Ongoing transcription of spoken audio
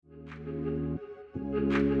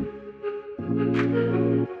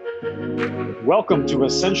Welcome to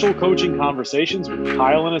Essential Coaching Conversations with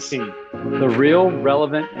Kyle and Asim. The real,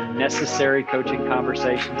 relevant, and necessary coaching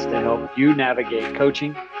conversations to help you navigate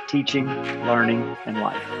coaching, teaching, learning, and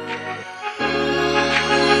life.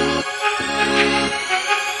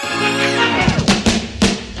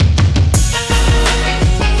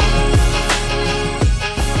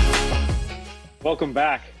 Welcome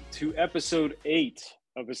back to episode 8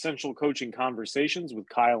 of Essential Coaching Conversations with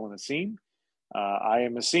Kyle and Asim. I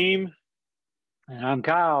am Asim. And I'm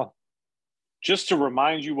Kyle. Just to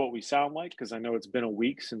remind you what we sound like, because I know it's been a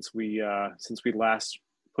week since we last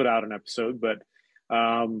put out an episode, but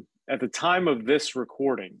at the time of this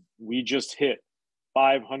recording, we just hit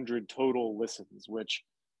 500 total listens, which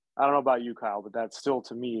I don't know about you, Kyle, but that still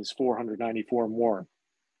to me is 494 more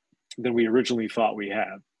than we originally thought we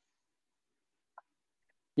had.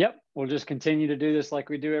 Yep, we'll just continue to do this like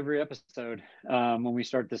we do every episode when we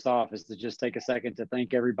start this off, is to just take a second to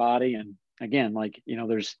thank everybody. And again,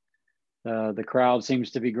 there's the crowd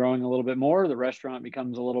seems to be growing a little bit more. The restaurant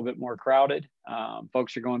becomes a little bit more crowded.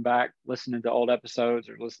 Folks are going back, listening to old episodes,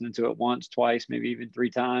 or listening to it once, twice, maybe even 3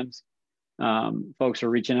 times. Folks are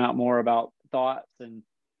reaching out more about thoughts and,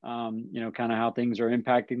 kind of how things are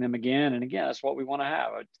impacting them again. And again, that's what we want to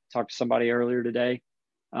have. I talked to somebody earlier today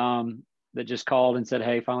that just called and said,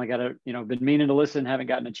 hey, finally got been meaning to listen, haven't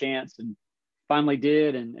gotten a chance, and finally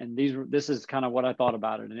did. And this is kind of what I thought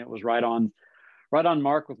about it. And it was right on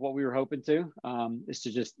mark with what we were hoping to, is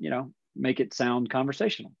to just, make it sound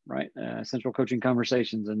conversational, right? Central Coaching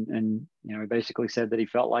Conversations. And he basically said that he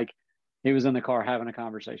felt like he was in the car having a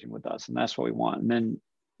conversation with us, and that's what we want. And then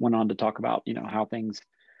went on to talk about, how things,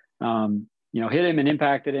 hit him and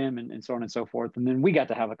impacted him, and so on and so forth. And then we got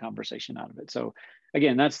to have a conversation out of it. So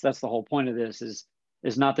again, that's the whole point of this is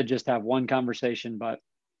not to just have one conversation, but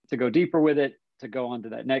to go deeper with it, to go on to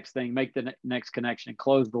that next thing, make the next connection,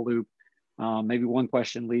 close the loop. Maybe one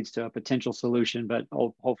question leads to a potential solution, but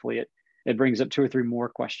hopefully it brings up 2 or 3 more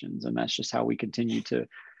questions. And that's just how we continue to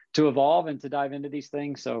evolve and to dive into these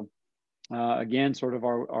things. So again, sort of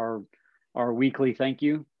our weekly thank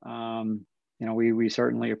you. We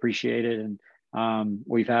certainly appreciate it. And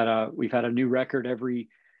we've had a new record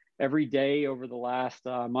every day over the last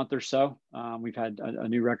month or so. We've had a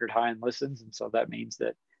new record high in listens. And so that means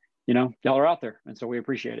that, y'all are out there. And so we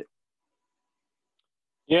appreciate it.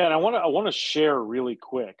 Yeah, and I want to share really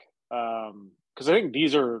quick, because I think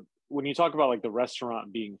these are, when you talk about like the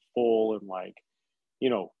restaurant being full and like,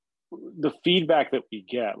 the feedback that we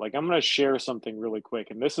get, like I'm going to share something really quick.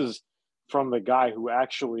 And this is from the guy who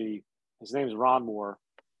actually, his name is Ron Moore,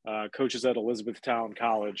 coaches at Elizabethtown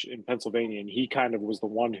College in Pennsylvania. And he kind of was the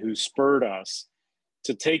one who spurred us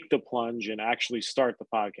to take the plunge and actually start the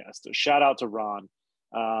podcast. So shout out to Ron.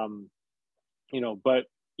 But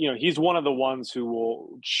he's one of the ones who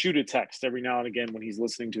will shoot a text every now and again when he's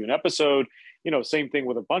listening to an episode. Same thing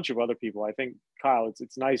with a bunch of other people. I think, Kyle,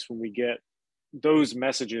 it's nice when we get those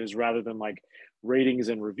messages rather than like ratings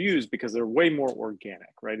and reviews, because they're way more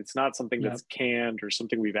organic, right? It's not something that's canned or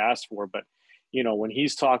something we've asked for. But, when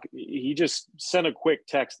he just sent a quick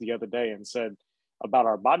text the other day and said about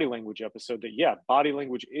our body language episode that, yeah, body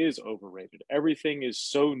language is overrated. Everything is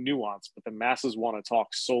so nuanced, but the masses want to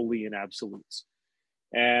talk solely in absolutes.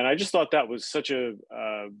 And I just thought that was such a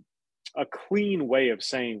clean way of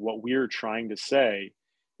saying what we're trying to say,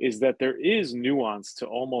 is that there is nuance to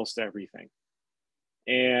almost everything.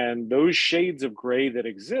 And those shades of gray that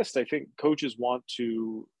exist, I think coaches want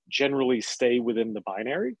to generally stay within the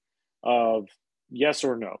binary of yes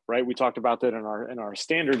or no, right? We talked about that in our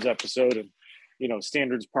standards episode, and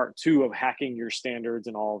standards part 2 of hacking your standards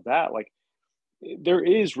and all of that. Like, there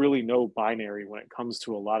is really no binary when it comes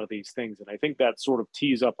to a lot of these things. And I think that sort of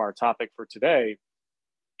tees up our topic for today,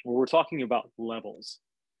 where we're talking about levels.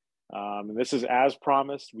 And this is as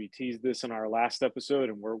promised. We teased this in our last episode,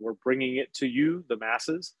 and we're bringing it to you, the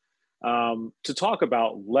masses, to talk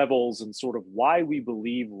about levels and sort of why we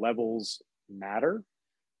believe levels matter,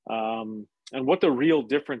 and what the real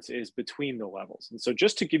difference is between the levels. And so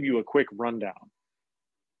just to give you a quick rundown,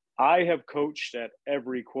 I have coached at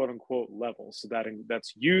every quote unquote level. So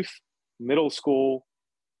that's youth, middle school,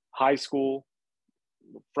 high school,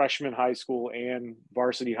 freshman high school, and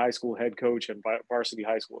varsity high school head coach and varsity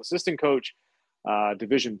high school assistant coach,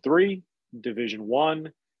 Division III, Division I,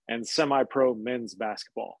 and semi-pro men's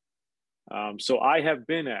basketball. So I have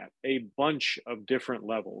been at a bunch of different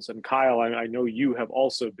levels. And Kyle, I know you have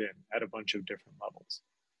also been at a bunch of different levels.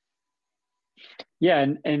 Yeah.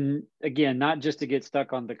 And again, not just to get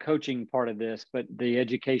stuck on the coaching part of this, but the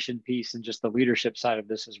education piece and just the leadership side of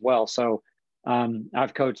this as well. So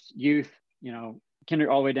I've coached youth,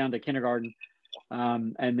 all the way down to kindergarten.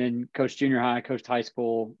 and then coached junior high, coached high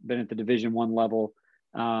school, been at the Division I level,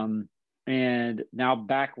 and now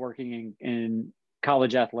back working in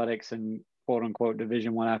college athletics and quote unquote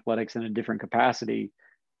Division I athletics in a different capacity.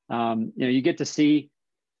 You get to see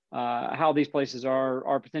how these places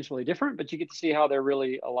are potentially different, but you get to see how they're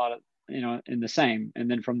really a lot of, in the same.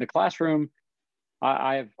 And then from the classroom,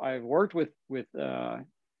 I've worked with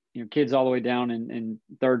kids all the way down in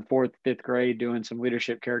third, fourth, fifth grade doing some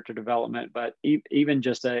leadership character development, but even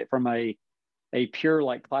just from a pure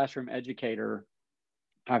like classroom educator,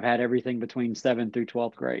 I've had everything between 7th through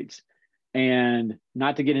 12th grades. And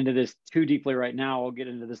not to get into this too deeply right now, I'll get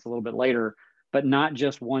into this a little bit later, but not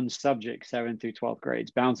just one subject, 7th through 12th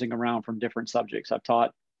grades, bouncing around from different subjects. I've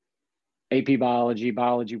taught AP biology,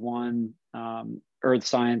 biology 1, earth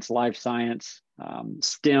science, life science,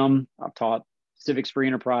 STEM. I've taught civics, free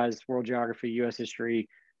enterprise, world geography, US history,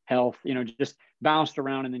 health, just bounced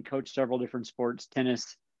around and then coached several different sports,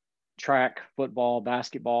 tennis, track, football,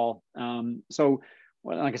 basketball. So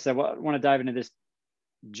like I said, I want to dive into this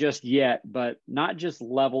just yet, but not just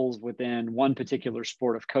levels within one particular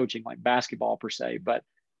sport of coaching like basketball per se, but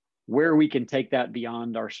where we can take that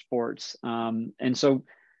beyond our sports. And so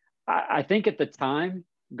I think at the time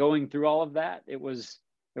going through all of that, there was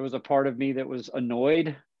a part of me that was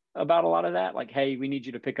annoyed about a lot of that. Like, hey, we need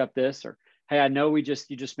you to pick up this, or, hey, I know you just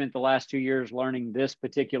spent the last 2 years learning this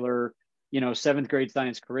particular, 7th grade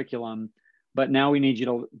science curriculum, but now we need you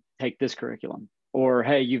to take this curriculum. Or,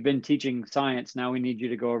 hey, you've been teaching science. Now we need you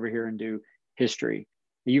to go over here and do history.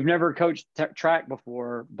 You've never coached track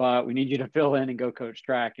before, but we need you to fill in and go coach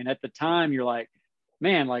track. And at the time you're like,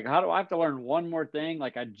 man, like, how do I have to learn one more thing?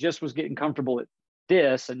 Like, I just was getting comfortable at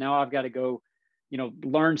this, and now I've got to go,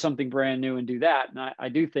 learn something brand new and do that. And I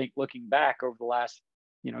do think looking back over the last,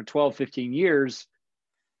 12, 15 years,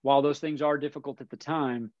 while those things are difficult at the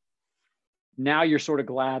time, now you're sort of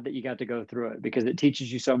glad that you got to go through it because it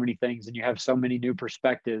teaches you so many things and you have so many new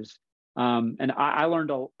perspectives. And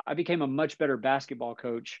I became a much better basketball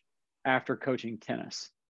coach after coaching tennis.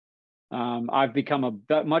 I've become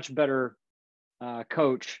a much better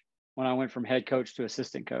coach when I went from head coach to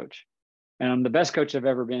assistant coach. And I'm the best coach I've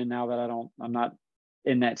ever been now that I'm not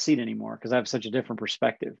in that seat anymore because I have such a different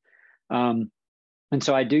perspective. And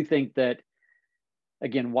so I do think that,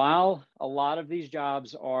 again, while a lot of these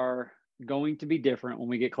jobs are going to be different when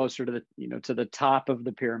we get closer to the top of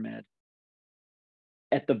the pyramid,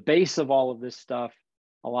 at the base of all of this stuff,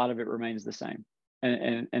 a lot of it remains the same.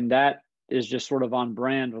 And that is just sort of on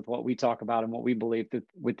brand with what we talk about and what we believe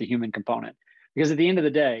with the human component. Because at the end of the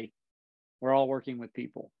day, we're all working with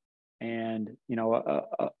people. And,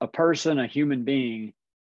 a person, a human being,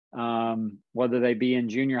 whether they be in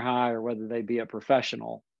junior high or whether they be a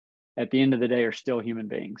professional, at the end of the day are still human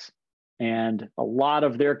beings. And a lot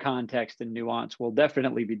of their context and nuance will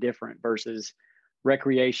definitely be different versus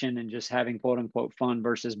recreation and just having quote unquote fun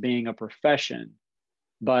versus being a profession.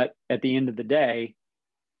 But at the end of the day,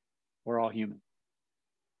 we're all human.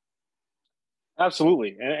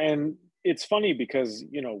 Absolutely. And it's funny because,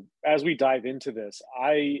 as we dive into this,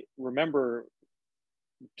 I remember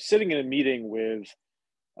sitting in a meeting with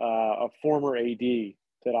a former AD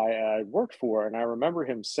that I worked for. And I remember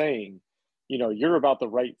him saying, you're about the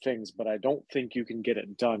right things, but I don't think you can get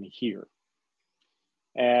it done here.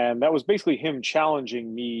 And that was basically him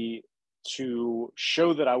challenging me to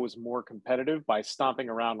show that I was more competitive by stomping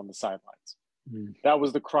around on the sidelines. That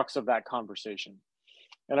was the crux of that conversation.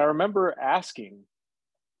 And I remember asking,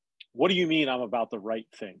 what do you mean I'm about the right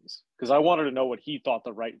things? Because I wanted to know what he thought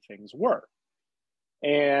the right things were.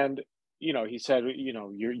 And, he said,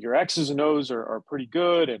 your X's and O's are pretty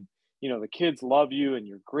good. And, the kids love you and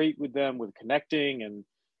you're great with them with connecting, and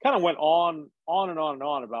kind of went on and on and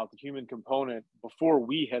on about the human component before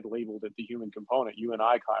we had labeled it the human component, you and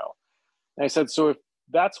I, Kyle. And I said, so if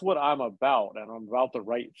that's what I'm about and I'm about the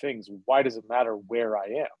right things, why does it matter where I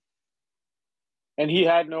am? And he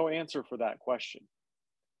had no answer for that question.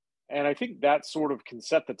 And I think that sort of can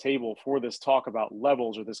set the table for this talk about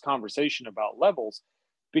levels, or this conversation about levels,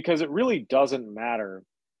 because it really doesn't matter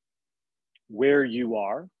where you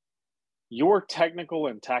are. Your technical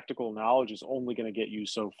and tactical knowledge is only going to get you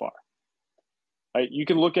so far. Right? You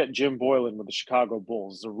can look at Jim Boylan with the Chicago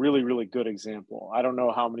Bulls. It's a really, really good example. I don't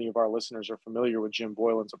know how many of our listeners are familiar with Jim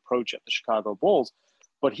Boylan's approach at the Chicago Bulls,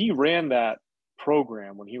 but he ran that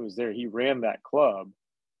program when he was there. He ran that club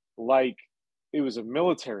like it was a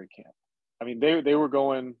military camp. I mean, they were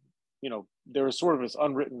going, there was sort of this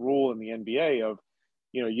unwritten rule in the NBA of,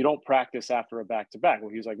 you don't practice after a back-to-back.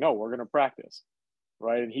 Well, he was like, no, we're going to practice.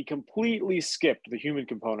 Right. And he completely skipped the human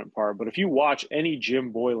component part. But if you watch any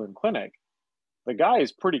Jim Boylan clinic, the guy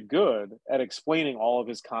is pretty good at explaining all of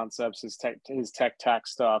his concepts, his tech tac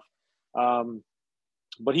stuff.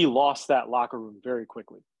 But he lost that locker room very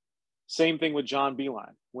quickly. Same thing with John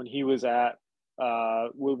Beilein when he was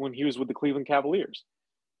with the Cleveland Cavaliers.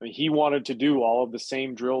 I mean, he wanted to do all of the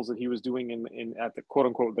same drills that he was doing in at the quote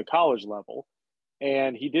unquote the college level,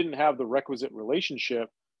 and he didn't have the requisite relationship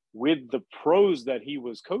with the pros that he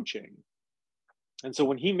was coaching. And so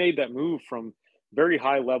when he made that move from very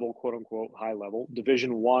high level, quote unquote high level,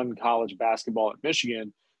 Division I college basketball at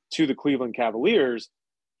Michigan to the Cleveland Cavaliers,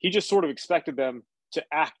 he just sort of expected them to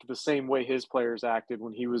act the same way his players acted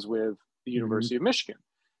when he was with the University of Michigan,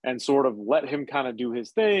 and sort of let him kind of do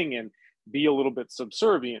his thing and be a little bit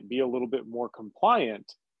subservient, be a little bit more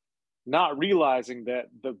compliant, not realizing that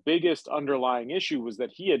the biggest underlying issue was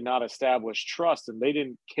that he had not established trust and they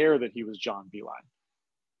didn't care that he was John Beilein.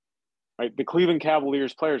 Right? The Cleveland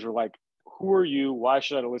Cavaliers players were like, who are you? Why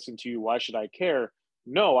should I listen to you? Why should I care?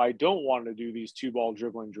 No, I don't want to do these 2-ball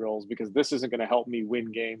dribbling drills because this isn't going to help me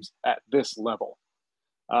win games at this level.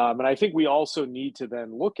 And I think we also need to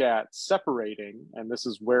then look at separating, and this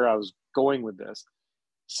is where I was going with this,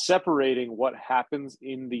 separating what happens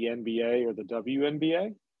in the NBA or the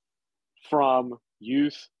WNBA from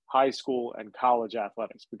youth, high school, and college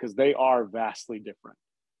athletics, because they are vastly different,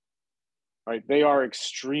 right? They are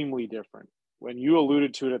extremely different. When you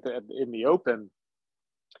alluded to it in the open,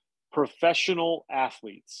 professional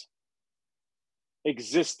athletes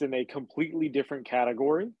exist in a completely different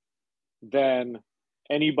category than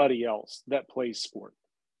anybody else that plays sport.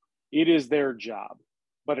 It is their job,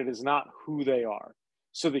 but it is not who they are.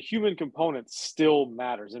 So the human component still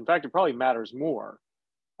matters. In fact, it probably matters more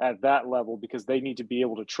at that level because they need to be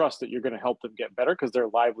able to trust that you're going to help them get better because their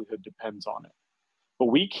livelihood depends on it. But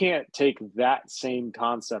we can't take that same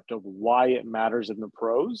concept of why it matters in the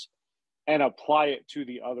pros and apply it to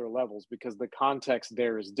the other levels because the context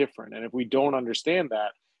there is different. And if we don't understand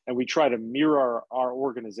that and we try to mirror our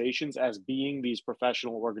organizations as being these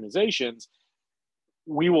professional organizations,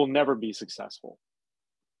 we will never be successful.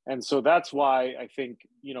 And so that's why I think,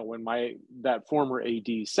 you know, when that former AD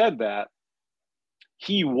said that,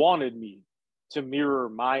 he wanted me to mirror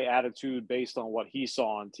my attitude based on what he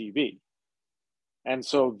saw on TV. And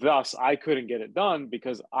so thus I couldn't get it done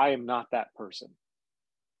because I am not that person.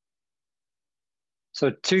 So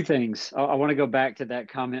two things. I want to go back to that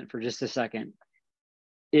comment for just a second.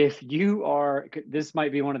 If you are, this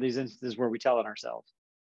might be one of these instances where we tell it ourselves.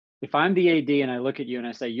 If I'm the AD and I look at you and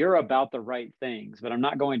I say, you're about the right things, but I'm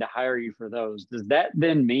not going to hire you for those, does that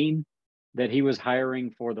then mean that he was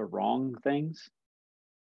hiring for the wrong things?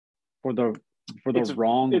 For the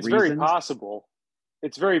wrong reasons? It's very possible.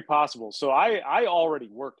 It's very possible. So I already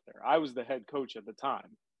worked there. I was the head coach at the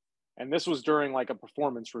time. And this was during like a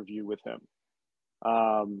performance review with him,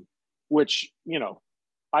 which, you know,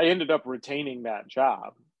 I ended up retaining that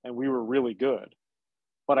job and we were really good.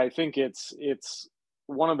 But I think it's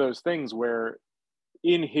one of those things where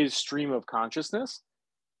in his stream of consciousness,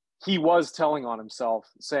 he was telling on himself,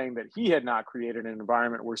 saying that he had not created an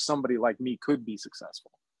environment where somebody like me could be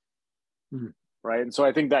successful. Mm-hmm. Right. And so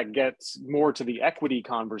I think that gets more to the equity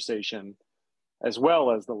conversation as well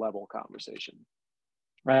as the level conversation.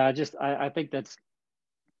 Right. I think that's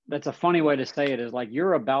a funny way to say it, is like,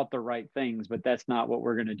 you're about the right things, but that's not what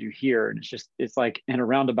we're going to do here. And it's like in a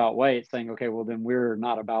roundabout way, it's saying, okay, well then we're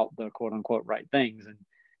not about the quote unquote right things. And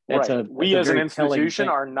that's right. We as an institution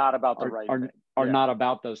are not about the right thing. Are not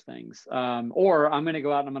about those things. Or I'm going to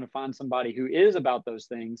go out and I'm going to find somebody who is about those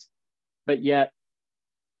things, but yet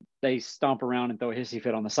they stomp around and throw a hissy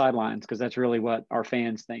fit on the sidelines, because that's really what our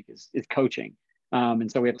fans think is coaching.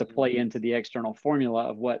 And so we have to play into the external formula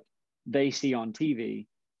of what they see on TV,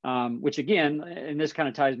 which again, and this kind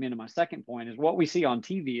of ties me into my second point, is what we see on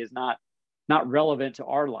TV is not relevant to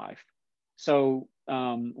our life. So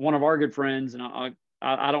one of our good friends, and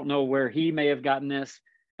I don't know where he may have gotten this,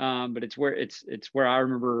 but it's where I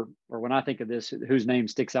remember, or when I think of this, whose name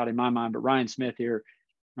sticks out in my mind, but Ryan Smith here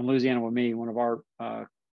in Louisiana with me, one of our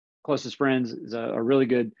closest friends, is a really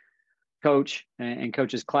good coach and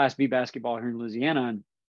coaches Class B basketball here in Louisiana. And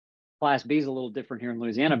Class B is a little different here in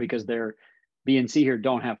Louisiana because their B and C here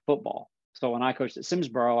don't have football. So when I coached at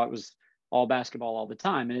Simsboro, I was all basketball all the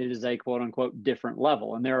time, and it is a quote unquote different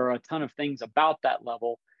level. And there are a ton of things about that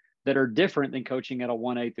level that are different than coaching at a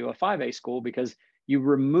 1A through a 5A school, because you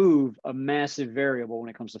remove a massive variable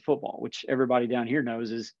when it comes to football, which everybody down here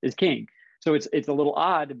knows is king. So it's a little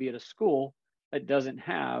odd to be at a school that doesn't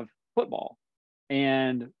have football.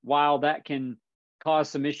 And while that can cause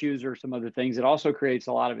some issues or some other things, it also creates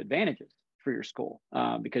a lot of advantages for your school,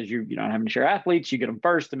 because you're not having to share athletes, you get them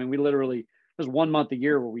first. I mean, we literally there's 1 month a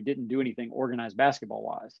year where we didn't do anything organized basketball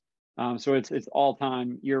wise. So it's all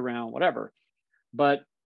time, year round, whatever. But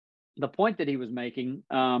the point that he was making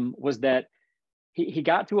was that he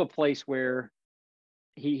got to a place where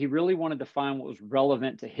he really wanted to find what was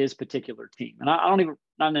relevant to his particular team. And I don't even,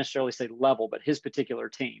 not necessarily say level, but his particular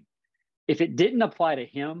team. If it didn't apply to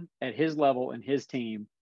him at his level and his team,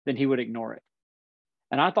 then he would ignore it.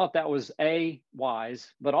 And I thought that was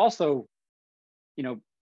wise, but also,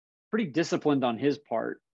 pretty disciplined on his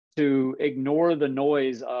part to ignore the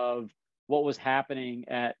noise of what was happening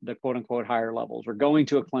at the quote unquote higher levels, or going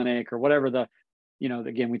to a clinic or whatever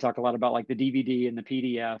again, we talk a lot about like the DVD and the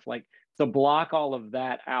PDF, like to block all of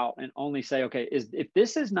that out and only say, okay, if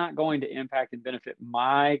this is not going to impact and benefit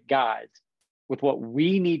my guys with what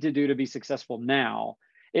we need to do to be successful now,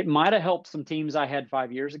 it might have helped some teams I had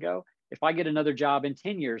 5 years ago. If I get another job in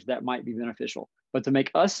 10 years, that might be beneficial. But to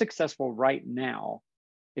make us successful right now,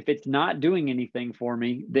 if it's not doing anything for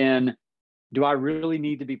me, then do I really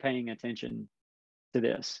need to be paying attention to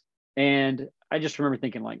this? And I just remember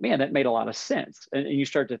thinking like, man, that made a lot of sense. And you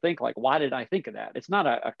start to think like, why did I think of that? It's not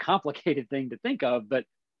a complicated thing to think of, but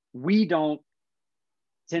we don't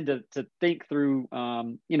tend to think through,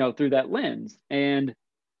 through that lens. And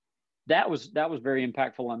that was very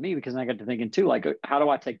impactful on me, because I got to thinking too, like, how do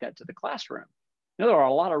I take that to the classroom? There are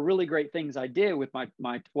a lot of really great things I did with my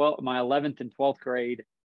 11th and 12th grade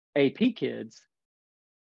AP kids,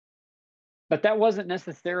 but that wasn't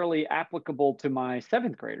necessarily applicable to my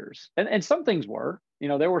 7th graders. And some things were,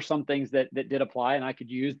 there were some things that did apply and I could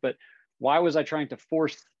use, but why was I trying to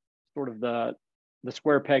force sort of the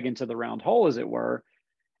square peg into the round hole, as it were?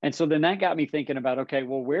 And so then that got me thinking about, okay,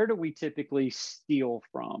 well, where do we typically steal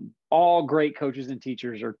from? All great coaches and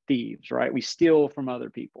teachers are thieves, right? We steal from other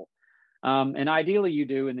people. And ideally you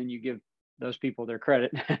do, and then you give those people their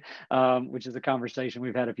credit, which is a conversation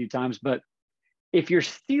we've had a few times. But if you're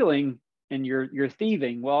stealing and you're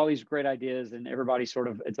thieving, well, all these great ideas and everybody sort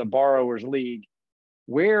of, it's a borrower's league.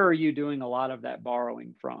 Where are you doing a lot of that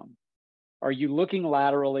borrowing from? Are you looking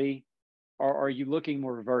laterally, or are you looking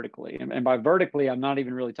more vertically? And by vertically, I'm not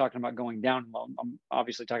even really talking about going down in level. I'm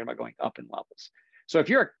obviously talking about going up in levels. So if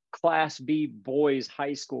you're a Class B boys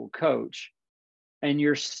high school coach and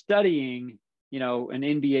you're studying, an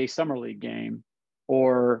NBA summer league game,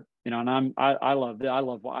 or, and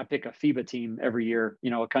I pick a FIBA team every year,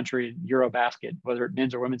 a country Eurobasket, whether it's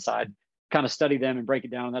men's or women's side, kind of study them and break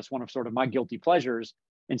it down. And that's one of sort of my guilty pleasures,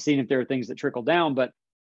 and seeing if there are things that trickle down. But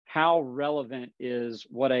how relevant is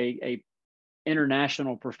what a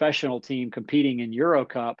international professional team competing in Euro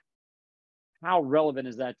Cup, how relevant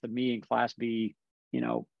is that to me in Class B,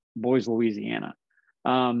 boys Louisiana?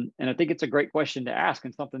 And I think it's a great question to ask,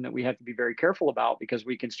 and something that we have to be very careful about, because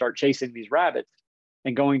we can start chasing these rabbits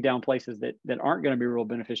and going down places that aren't going to be real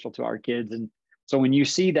beneficial to our kids. And so when you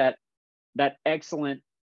see that excellent,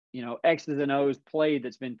 X's and O's play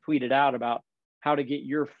that's been tweeted out about how to get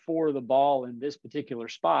your 4 the ball in this particular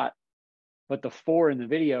spot, but the 4 in the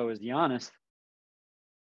video is Giannis,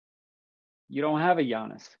 you don't have a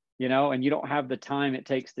Giannis, and you don't have the time it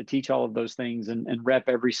takes to teach all of those things and rep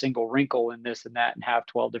every single wrinkle in this and that, and have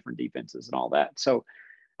 12 different defenses and all that. So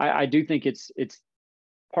I do think it's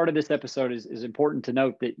part of this episode is important to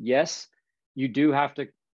note that, yes, you do have to,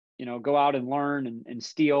 go out and learn and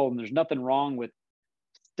steal. And there's nothing wrong with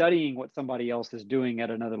studying what somebody else is doing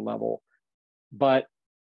at another level. But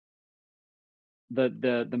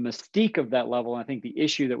the mystique of that level, and I think the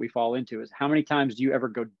issue that we fall into, is how many times do you ever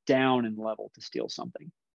go down in level to steal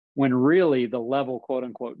something, when really the level, quote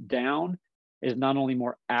unquote, down is not only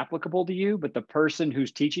more applicable to you, but the person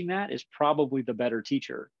who's teaching that is probably the better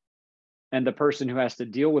teacher, and the person who has to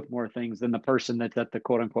deal with more things than the person that's at the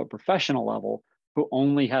quote unquote professional level, who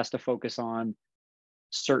only has to focus on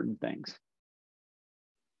certain things.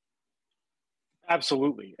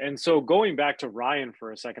 Absolutely. And so going back to Ryan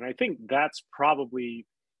for a second, I think that's probably,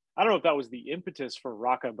 I don't know if that was the impetus for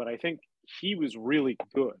Raka, but I think he was really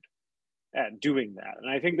good at doing that. And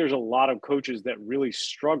I think there's a lot of coaches that really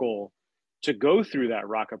struggle to go through that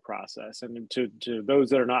Raka process. And to those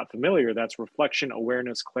that are not familiar, that's reflection,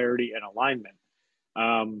 awareness, clarity, and alignment.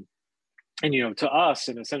 And to us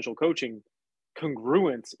in essential coaching,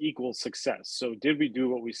 congruence equals success. So did we do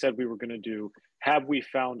what we said we were going to do? Have we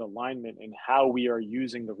found alignment in how we are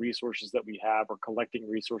using the resources that we have, or collecting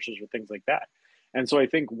resources, or things like that? And so I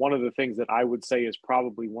think one of the things that I would say is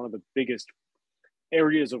probably one of the biggest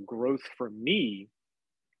areas of growth for me,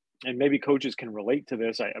 and maybe coaches can relate to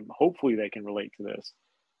this, hopefully they can relate to this.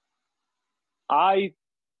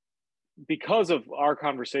 Because of our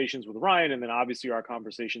conversations with Ryan, and then obviously our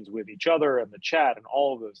conversations with each other and the chat and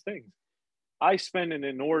all of those things, I spend an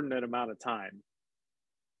inordinate amount of time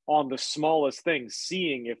on the smallest things,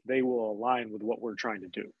 seeing if they will align with what we're trying to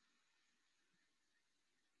do.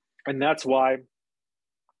 And that's why,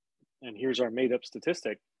 and here's our made up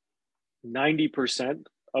statistic, 90%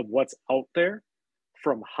 of what's out there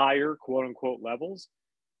from higher quote unquote levels,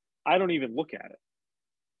 I don't even look at it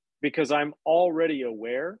because I'm already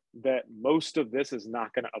aware that most of this is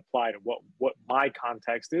not going to apply to what my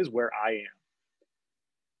context is, where I am.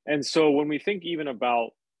 And so when we think even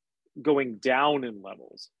about going down in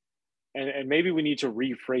levels, and maybe we need to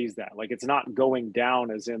rephrase that. Like, it's not going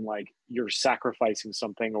down as in like you're sacrificing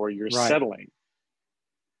something or you're settling,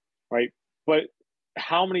 right? But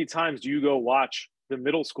how many times do you go watch the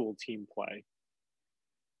middle school team play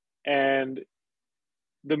and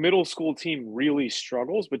the middle school team really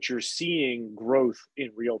struggles, but you're seeing growth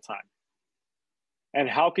in real time? And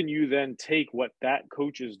how can you then take what that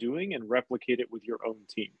coach is doing and replicate it with your own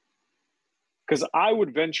team? Because I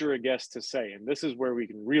would venture a guess to say, and this is where we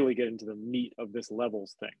can really get into the meat of this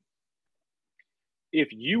levels thing.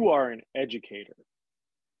 If you are an educator,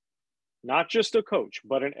 not just a coach,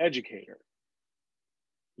 but an educator,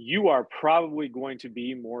 you are probably going to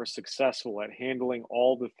be more successful at handling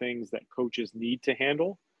all the things that coaches need to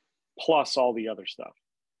handle, plus all the other stuff.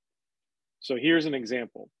 So here's an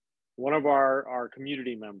example. One of our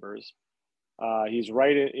community members, he's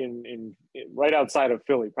right right outside of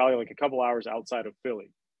Philly, probably like a couple hours outside of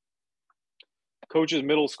Philly. Coaches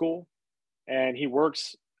middle school, and he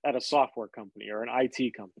works at a software company or an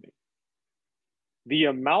IT company. The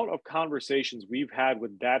amount of conversations we've had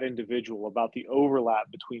with that individual about the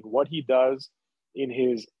overlap between what he does in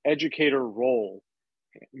his educator role,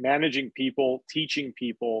 managing people, teaching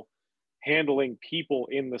people, handling people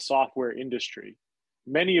in the software industry,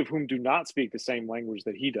 many of whom do not speak the same language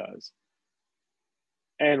that he does,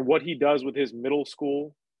 and what he does with his middle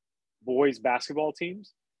school boys basketball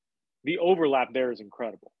teams, the overlap there is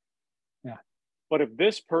incredible. Yeah. But if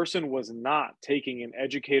this person was not taking an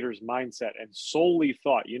educator's mindset and solely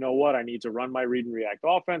thought, you know what, I need to run my read and react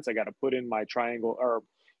offense, I got to put in my triangle or,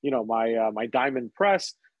 you know, my diamond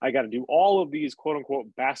press, I got to do all of these quote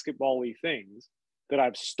unquote basketball-y things that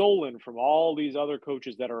I've stolen from all these other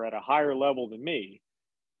coaches that are at a higher level than me.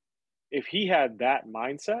 If he had that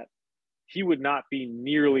mindset, he would not be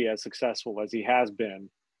nearly as successful as he has been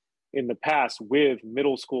in the past with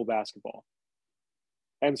middle school basketball.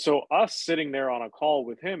 And so us sitting there on a call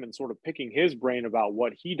with him and sort of picking his brain about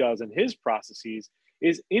what he does and his processes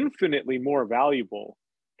is infinitely more valuable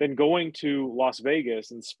than going to Las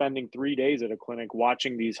Vegas and spending 3 days at a clinic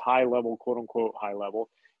watching these high level, quote unquote, high level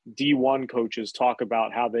D1 coaches talk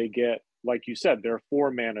about how they get, like you said, their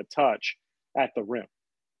 4-man a touch at the rim.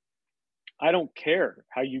 I don't care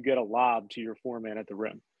how you get a lob to your 4-man at the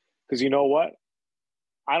rim, because you know what?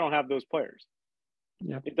 I don't have those players.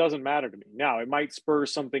 Yep. It doesn't matter to me. Now, it might spur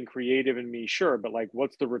something creative in me, sure, but like,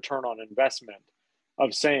 what's the return on investment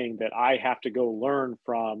of saying that I have to go learn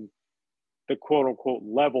from the quote unquote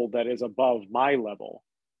level that is above my level,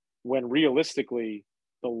 when realistically,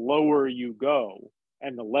 the lower you go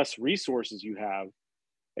and the less resources you have,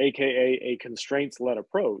 AKA a constraints-led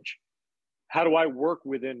approach, how do I work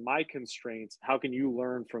within my constraints? How can you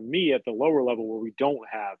learn from me at the lower level where we don't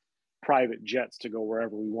have private jets to go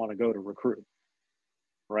wherever we want to go to recruit?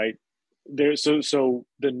 Right there. So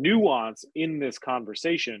the nuance in this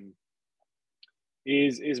conversation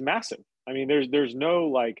is massive. I mean, there's no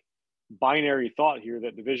like binary thought here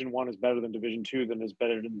that Division I is better than Division II, than is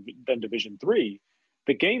better than Division III.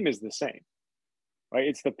 The game is the same, right?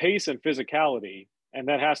 It's the pace and physicality, and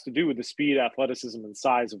that has to do with the speed, athleticism, and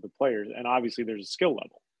size of the players. And obviously, there's a skill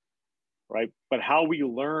level, right? But how we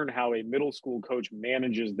learn how a middle school coach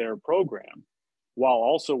manages their program while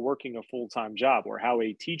also working a full-time job, or how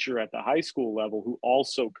a teacher at the high school level who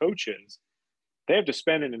also coaches, they have to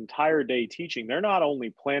spend an entire day teaching. They're not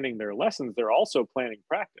only planning their lessons, they're also planning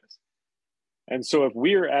practice. And so if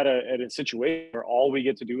we're at a situation where all we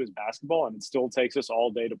get to do is basketball and it still takes us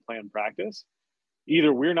all day to plan practice,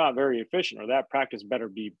 either we're not very efficient or that practice better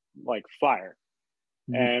be like fire.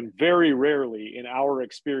 Mm-hmm. And very rarely in our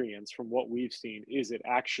experience, from what we've seen, is it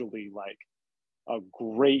actually like a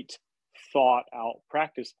great thought out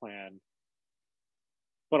practice plan,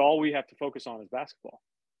 but all we have to focus on is basketball.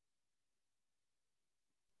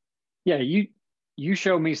 Yeah, you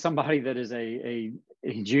show me somebody that is a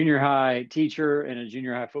junior high teacher and a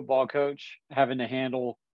junior high football coach having to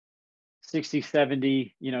handle 60,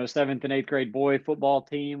 70, 7th and 8th grade boy football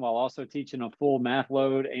team while also teaching a full math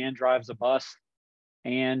load and drives a bus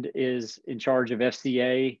and is in charge of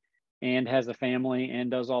FCA and has a family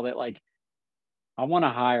and does all that. Like, I want to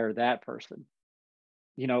hire that person.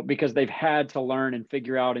 because they've had to learn and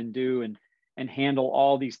figure out and do and handle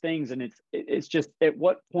all these things. And it's just, at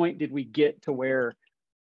what point did we get to where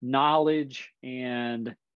knowledge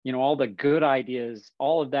and, all the good ideas,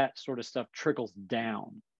 all of that sort of stuff trickles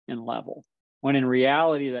down in level, when in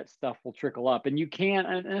reality that stuff will trickle up. And you can't,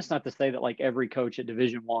 and it's not to say that like every coach at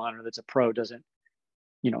Division I or that's a pro doesn't,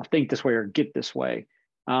 think this way or get this way.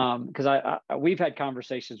 Because we've had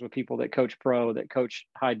conversations with people that coach pro, that coach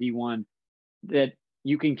high D1, that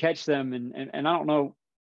you can catch them, and I don't know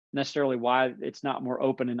necessarily why it's not more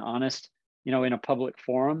open and honest, in a public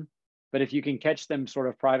forum. But if you can catch them sort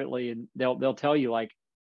of privately, and they'll tell you, like,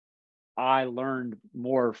 I learned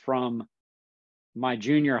more from my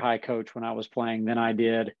junior high coach when I was playing than I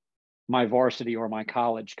did my varsity or my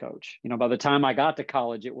college coach. By the time I got to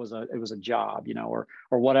college, it was a job, or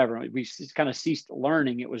whatever. We kind of ceased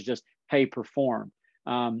learning. It was just, hey, perform.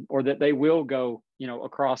 Or that they will go,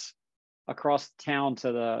 across town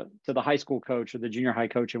to the high school coach or the junior high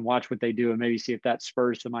coach and watch what they do and maybe see if that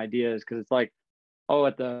spurs some ideas. Because it's like, oh,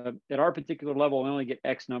 at our particular level, we only get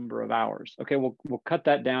X number of hours. Okay, we'll cut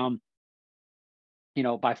that down,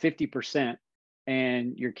 by 50%.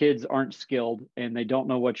 And your kids aren't skilled and they don't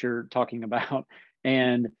know what you're talking about.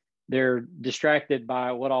 And they're distracted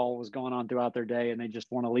by what all was going on throughout their day. And they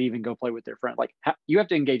just want to leave and go play with their friend. Like, you have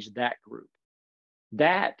to engage that group.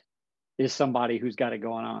 That is somebody who's got it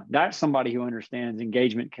going on. That's somebody who understands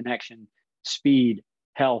engagement, connection, speed,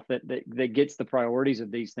 health, that gets the priorities of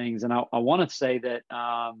these things. And I want to say that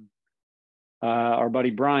our buddy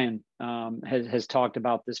Brian has talked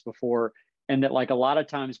about this before. And that, like, a lot of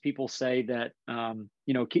times people say that,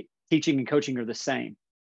 teaching and coaching are the same.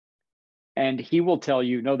 And he will tell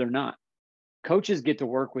you, no, they're not. Coaches get to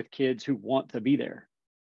work with kids who want to be there.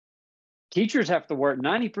 Teachers have to work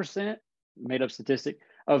 90%, made up statistic,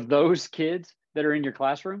 of those kids that are in your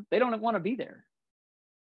classroom. They don't want to be there.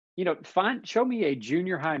 Show me a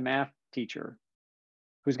junior high math teacher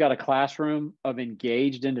who's got a classroom of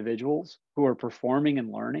engaged individuals who are performing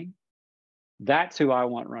and learning. That's who I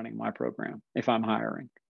want running my program if I'm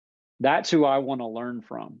hiring. That's who I want to learn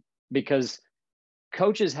from, because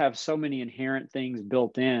coaches have so many inherent things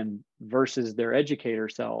built in versus their educator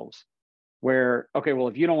selves, where, okay, well,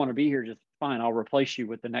 if you don't want to be here, just fine, I'll replace you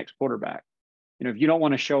with the next quarterback. If you don't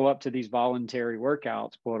want to show up to these voluntary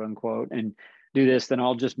workouts, quote unquote, and do this, then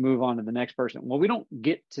I'll just move on to the next person. Well, we don't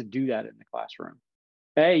get to do that in the classroom.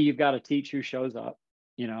 You've got to teach who shows up,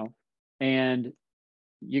 and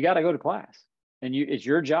you got to go to class. And it's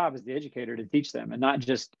your job as the educator to teach them, and not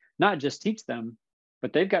just teach them,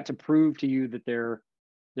 but they've got to prove to you that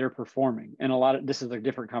they're performing. And this is a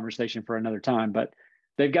different conversation for another time, but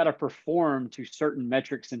they've got to perform to certain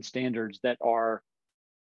metrics and standards that are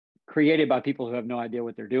created by people who have no idea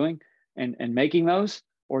what they're doing and making those,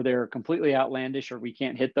 or they're completely outlandish, or we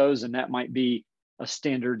can't hit those. And that might be a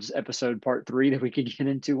standards episode part 3 that we could get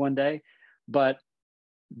into one day. But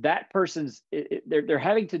that person's, they're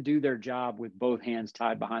having to do their job with both hands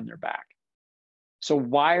tied behind their back. So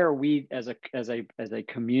why are we as a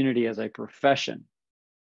community, as a profession,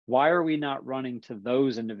 why are we not running to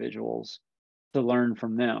those individuals to learn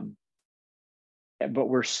from them? But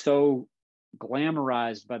we're so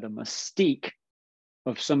glamorized by the mystique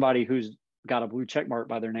of somebody who's got a blue check mark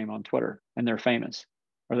by their name on Twitter and they're famous,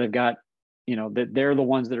 or they've got, that they're the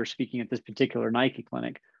ones that are speaking at this particular Nike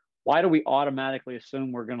clinic. Why do we automatically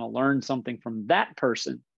assume we're going to learn something from that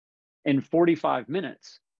person in 45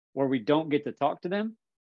 minutes where we don't get to talk to them,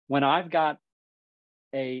 when I've got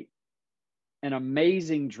an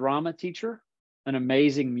amazing drama teacher, an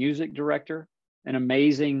amazing music director, an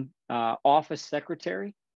amazing office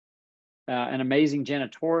secretary, an amazing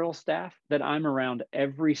janitorial staff that I'm around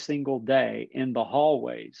every single day in the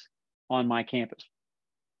hallways on my campus?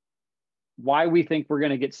 Why we think we're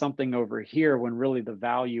going to get something over here when really the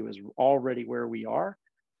value is already where we are,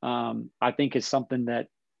 I think is something that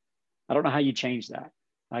I don't know how you change that.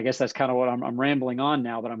 I guess that's kind of what I'm rambling on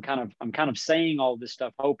now, but I'm kind of saying all this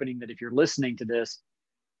stuff, hoping that if you're listening to this,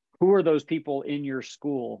 who are those people in your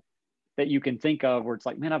school that you can think of where it's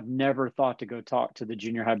like, man, I've never thought to go talk to the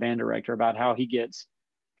junior high band director about how he gets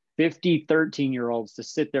 50 13-year-olds to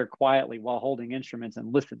sit there quietly while holding instruments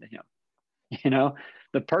and listen to him.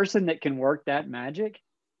 The person that can work that magic,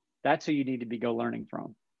 that's who you need to be learning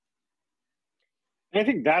from. And I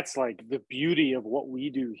think that's like the beauty of what we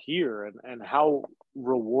do here, and how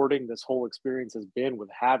rewarding this whole experience has been with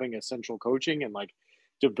having Essential Coaching and like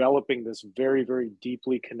developing this very, very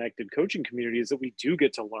deeply connected coaching community, is that we do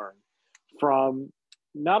get to learn from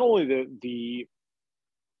not only the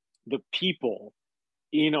people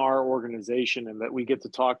in our organization and that we get to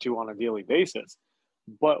talk to on a daily basis,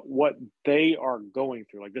 but what they are going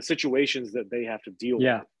through, like the situations that they have to deal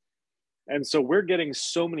with. And so we're getting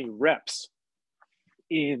so many reps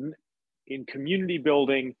in community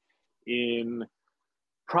building, in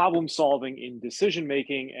problem solving, in decision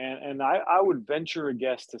making. And I would venture a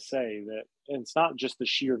guess to say that it's not just the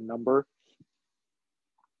sheer number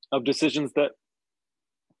of decisions that,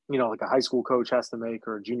 like a high school coach has to make,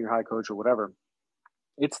 or a junior high coach or whatever.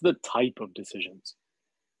 It's the type of decisions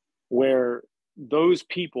where those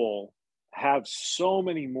people have so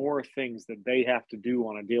many more things that they have to do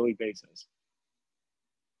on a daily basis.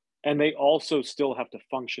 And they also still have to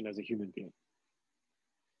function as a human being.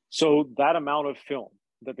 So that amount of film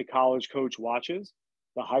that the college coach watches,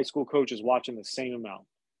 the high school coach is watching the same amount.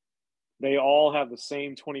 They all have the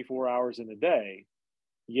same 24 hours in a day,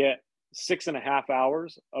 yet 6.5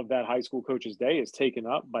 hours of that high school coach's day is taken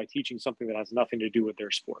up by teaching something that has nothing to do with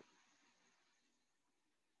their sport.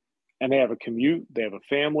 And they have a commute, they have a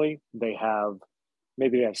family,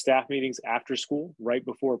 maybe they have staff meetings after school, right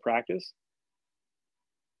before practice.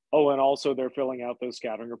 Oh, and also they're filling out those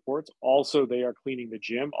scouting reports. Also, they are cleaning the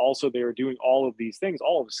gym. Also, they are doing all of these things.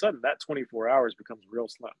 All of a sudden, that 24 hours becomes real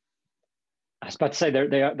slim. I was about to say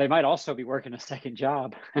they might also be working a second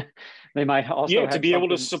job. They might also to be able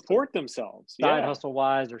to support themselves, side hustle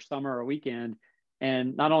wise, or summer or weekend.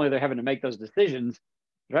 And not only they're having to make those decisions,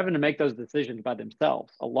 they're having to make those decisions by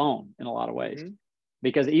themselves, alone in a lot of ways. Mm-hmm.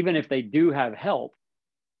 Because even if they do have help,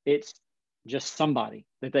 it's just somebody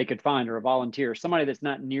that they could find, or a volunteer, somebody that's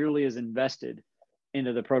not nearly as invested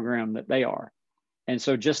into the program that they are. And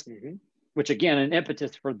so which again, an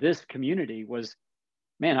impetus for this community was,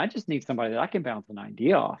 man, I just need somebody that I can bounce an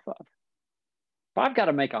idea off of. If I've got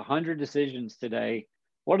to make 100 decisions today,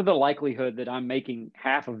 what are the likelihood that I'm making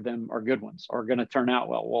half of them are good ones, or going to turn out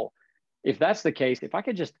well? Well, if that's the case, if I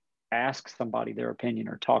could just ask somebody their opinion,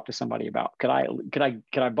 or talk to somebody about, could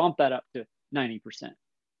I bump that up to 90%?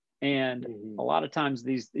 And a lot of times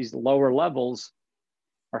these lower levels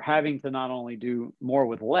are having to not only do more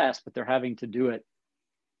with less, but they're having to do it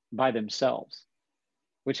by themselves,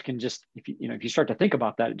 which can just, if you start to think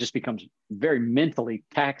about that, it just becomes very mentally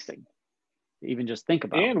taxing to even just think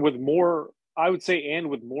about. And with more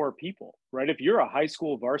people, right? If you're a high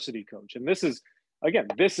school varsity coach, and this is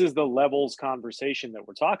the levels conversation that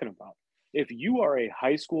we're talking about. If you are a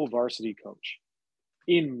high school varsity coach,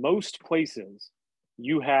 in most places,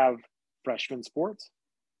 you have freshman sports,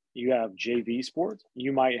 you have JV sports,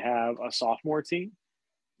 you might have a sophomore team.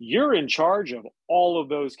 You're in charge of all of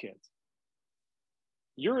those kids.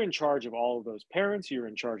 You're in charge of all of those parents. You're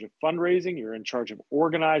in charge of fundraising. You're in charge of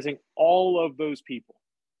organizing all of those people.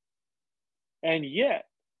 And yet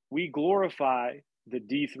we glorify the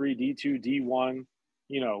D3, D2, D1,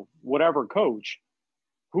 whatever coach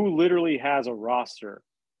who literally has a roster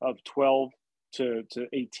of 12 to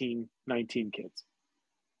 18, 19 kids.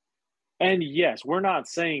 And yes, we're not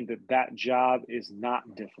saying that job is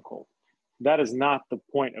not difficult. That is not the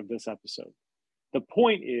point of this episode. The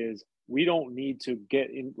point is, we don't need to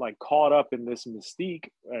get caught up in this mystique,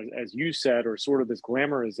 as you said, or sort of this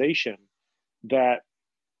glamorization that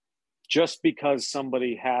just because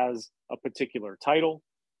somebody has a particular title,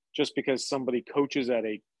 just because somebody coaches at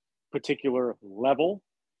a particular level,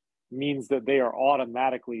 means that they are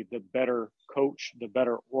automatically the better coach, the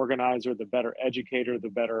better organizer, the better educator, the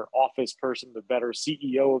better office person, the better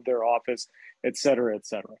CEO of their office, et cetera, et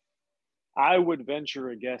cetera. I would venture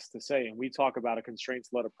a guess to say, and we talk about a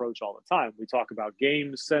constraints-led approach all the time. We talk about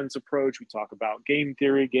game sense approach. We talk about game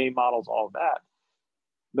theory, game models, all of that.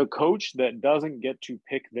 The coach that doesn't get to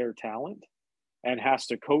pick their talent and has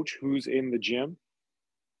to coach who's in the gym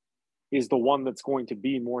is the one that's going to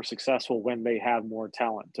be more successful when they have more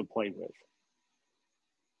talent to play with.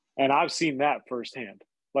 And I've seen that firsthand.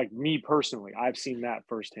 Like me personally, I've seen that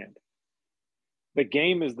firsthand. The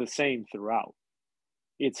game is the same throughout.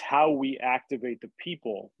 It's how we activate the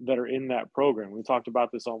people that are in that program. We talked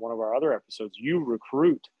about this on one of our other episodes. You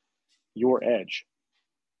recruit your edge.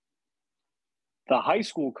 The high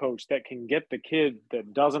school coach that can get the kid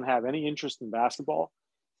that doesn't have any interest in basketball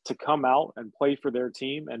to come out and play for their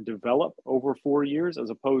team and develop over 4 years, as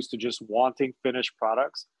opposed to just wanting finished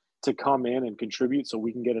products to come in and contribute so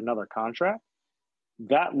we can get another contract,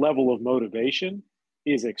 that level of motivation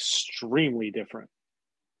is extremely different.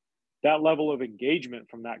 That level of engagement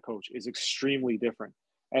from that coach is extremely different.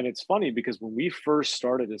 And it's funny because when we first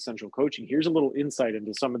started Essential Coaching, here's a little insight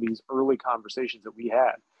into some of these early conversations that we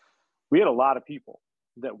had. We had a lot of people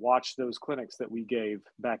that watched those clinics that we gave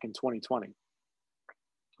back in 2020.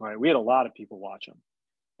 All right, we had a lot of people watch them.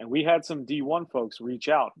 And we had some D1 folks reach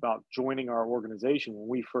out about joining our organization when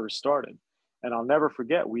we first started. And I'll never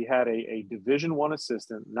forget, we had a Division I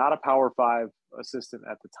assistant, not a Power Five assistant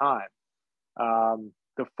at the time.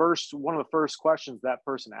 One of the first questions that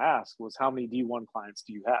person asked was, "How many D1 clients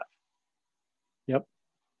do you have?" Yep.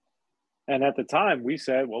 And at the time, we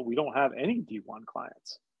said, "Well, we don't have any D1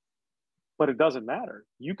 clients." But it doesn't matter.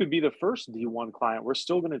 You could be the first D1 client. We're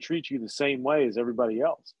still going to treat you the same way as everybody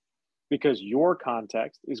else, because your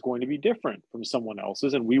context is going to be different from someone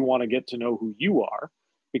else's. And we want to get to know who you are,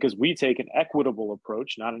 because we take an equitable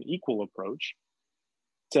approach, not an equal approach,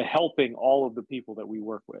 to helping all of the people that we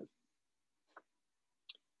work with.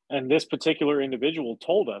 And this particular individual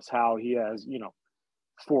told us how he has,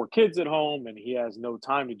 4 kids at home, and he has no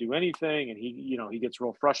time to do anything. And he gets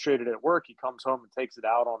real frustrated at work. He comes home and takes it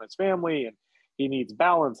out on his family, and he needs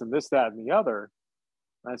balance and this, that, and the other.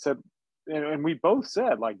 And I said, and we both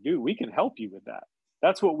said, like, dude, we can help you with that.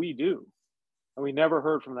 That's what we do. And we never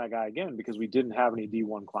heard from that guy again, because we didn't have any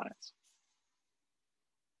D1 clients.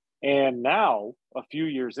 And now, a few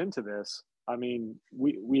years into this, I mean,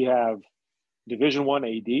 we have Division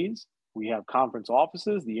I ADs, we have conference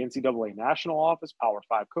offices, the NCAA national office, Power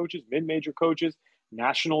 5 coaches, mid-major coaches,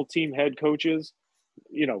 national team head coaches,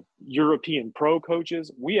 European pro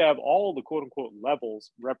coaches. We have all the quote unquote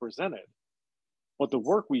levels represented. But the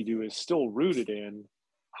work we do is still rooted in,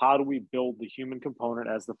 how do we build the human component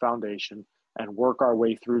as the foundation and work our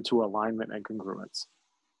way through to alignment and congruence.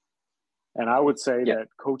 And I would say that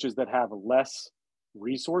coaches that have less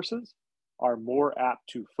resources are more apt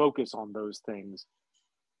to focus on those things,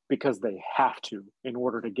 because they have to, in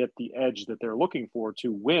order to get the edge that they're looking for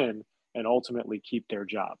to win and ultimately keep their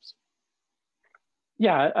jobs.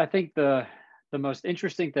 Yeah, I think the most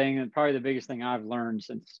interesting thing, and probably the biggest thing I've learned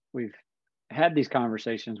since we've had these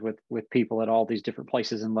conversations with people at all these different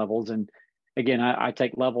places and levels. And again, I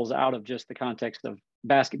take levels out of just the context of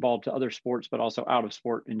basketball to other sports, but also out of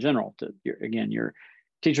sport in general. To your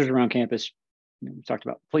teachers around campus. We talked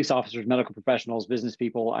about police officers, medical professionals, business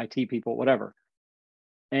people, IT people, whatever.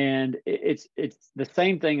 And it's the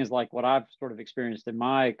same thing as like what I've sort of experienced in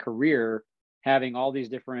my career, having all these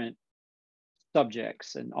different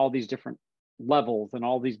subjects and all these different levels and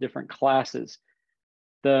all these different classes.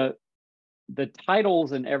 The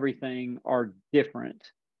titles and everything are different,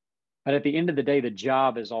 but at the end of the day, the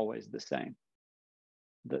job is always the same.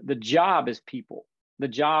 The job is people. The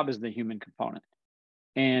job is the human component.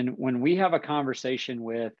 And when we have a conversation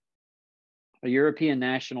with a European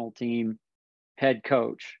national team head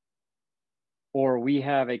coach, or we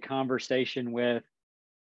have a conversation with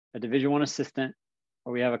a Division I assistant,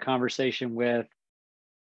 or we have a conversation with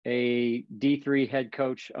a D3 head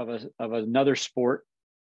coach of another sport,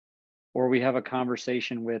 or we have a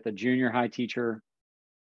conversation with a junior high teacher,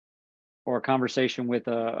 or a conversation with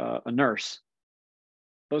a nurse,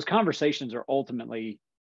 those conversations are ultimately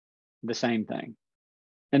the same thing.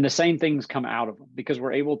 And the same things come out of them, because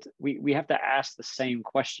we're able to, we have to ask the same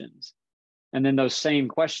questions. And then those same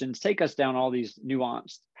questions take us down all these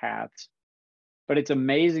nuanced paths. But it's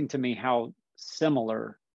amazing to me how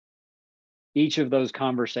similar each of those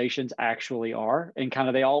conversations actually are. And kind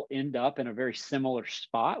of they all end up in a very similar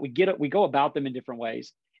spot. We go about them in different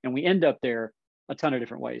ways, and we end up there a ton of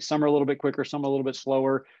different ways. Some are a little bit quicker, some are a little bit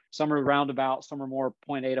slower, some are roundabout, some are more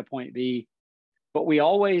point A to point B. But we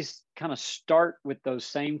always kind of start with those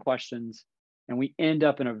same questions, and we end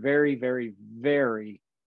up in a very, very, very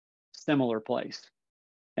similar place.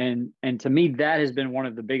 And to me, that has been one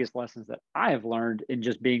of the biggest lessons that I have learned in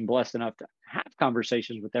just being blessed enough to have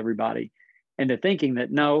conversations with everybody, and to thinking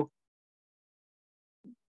that no,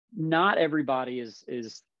 not everybody is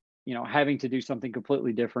having to do something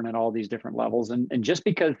completely different at all these different levels. And just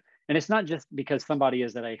because, and it's not just because somebody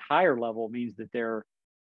is at a higher level means that they're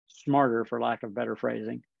smarter, for lack of better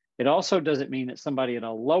phrasing. It also doesn't mean that somebody at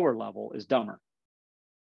a lower level is dumber.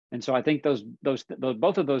 And so I think those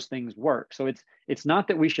both of those things work. So it's not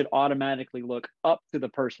that we should automatically look up to the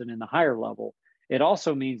person in the higher level. It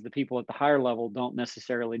also means the people at the higher level don't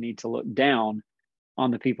necessarily need to look down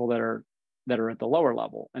on the people that are at the lower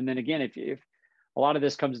level. And then again, if a lot of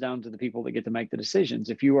this comes down to the people that get to make the decisions.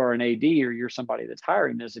 If you are an AD, or you're somebody that's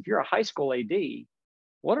hiring this, if you're a high school AD,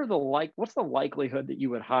 what's the likelihood that you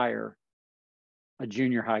would hire a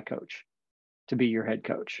junior high coach to be your head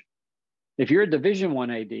coach? If you're a Division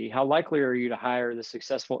I AD, how likely are you to hire the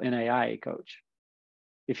successful NAIA coach?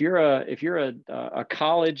 If you're a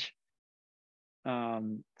college,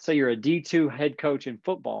 say you're a D2 head coach in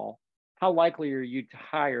football, how likely are you to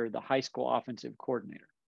hire the high school offensive coordinator?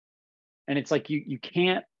 And it's like you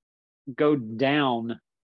can't go down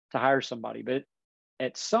to hire somebody, but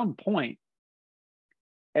at some point,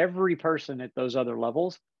 every person at those other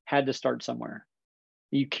levels had to start somewhere.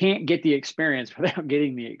 You can't get the experience without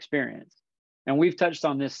getting the experience. And we've touched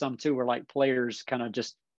on this some too, where like players kind of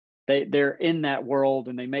just they're in that world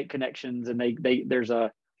and they make connections, and they there's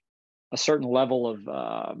a certain level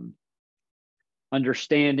of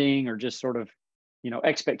understanding, or just sort of,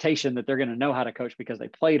 expectation that they're going to know how to coach because they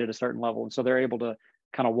played at a certain level. And so they're able to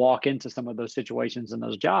kind of walk into some of those situations and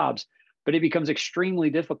those jobs. But it becomes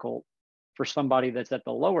extremely difficult for somebody that's at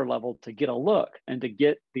the lower level to get a look and to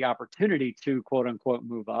get the opportunity to quote unquote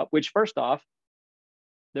move up, which first off,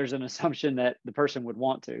 there's an assumption that the person would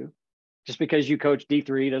want to. Just because you coach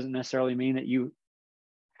D3 doesn't necessarily mean that you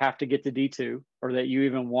have to get to D2 or that you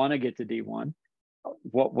even want to get to D1.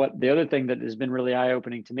 What the other thing that has been really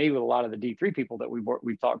eye-opening to me with a lot of the D3 people that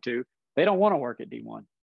we've talked to, they don't want to work at D1.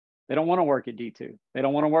 They don't want to work at D2. They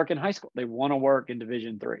don't want to work in high school. They want to work in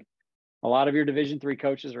Division 3. A lot of your Division 3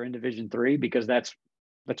 coaches are in Division 3 because that's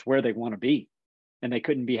where they want to be, and they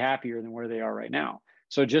couldn't be happier than where they are right now.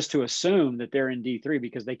 So just to assume that they're in D3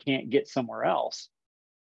 because they can't get somewhere else,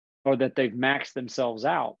 or that they've maxed themselves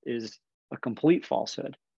out, is a complete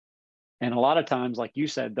falsehood. And a lot of times, like you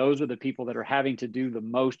said, those are the people that are having to do the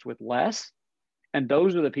most with less. And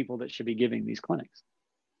those are the people that should be giving these clinics.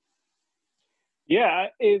 Yeah,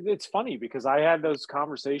 it's funny because I had those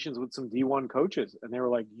conversations with some D1 coaches, and they were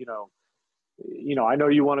like, I know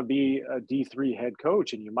you want to be a D3 head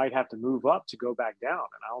coach and you might have to move up to go back down.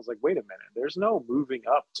 And I was like, wait a minute, there's no moving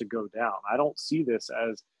up to go down. I don't see this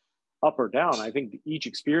as up or down. I think each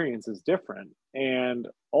experience is different. And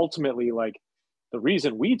ultimately, like, the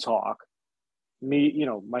reason we talk,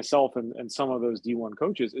 myself and some of those D1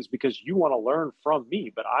 coaches, is because you want to learn from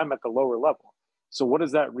me, but I'm at the lower level. So what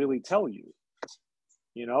does that really tell you?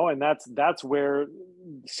 And that's where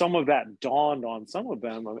some of that dawned on some of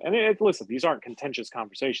them. And listen, these aren't contentious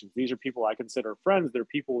conversations. These are people I consider friends. They're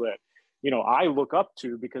people that, I look up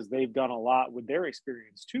to because they've done a lot with their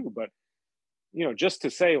experience too. But, just to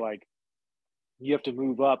say, like, you have to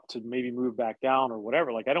move up to maybe move back down or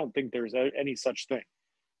whatever, like, I don't think there's any such thing.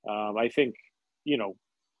 I think,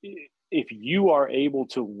 if you are able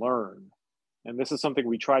to learn, and this is something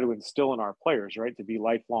we try to instill in our players, right, to be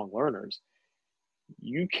lifelong learners,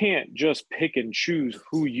 you can't just pick and choose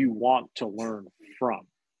who you want to learn from,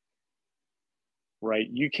 right?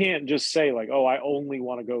 You can't just say, like, oh, I only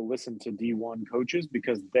want to go listen to D1 coaches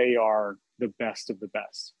because they are the best of the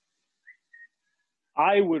best.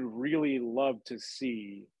 I would really love to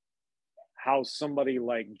see how somebody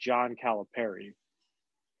like John Calipari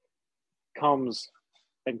comes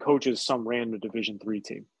and coaches some random Division 3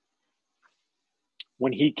 team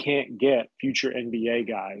when he can't get future NBA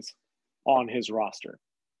guys on his roster,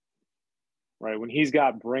 right? When he's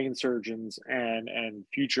got brain surgeons and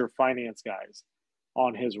future finance guys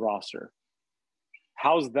on his roster,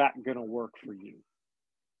 how's that going to work for you?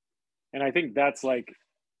 And I think that's like,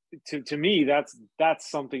 to me,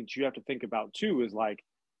 that's something that you have to think about too, is like,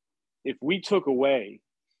 if we took away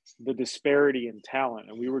the disparity in talent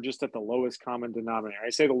and we were just at the lowest common denominator, I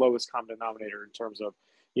say the lowest common denominator in terms of,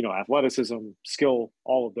 athleticism, skill,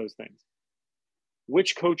 all of those things,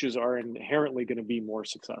 which coaches are inherently going to be more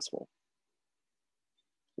successful,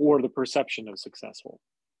 or the perception of successful?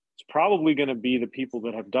 It's probably going to be the people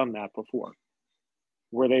that have done that before,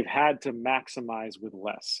 where they've had to maximize with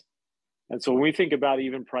less. And so when we think about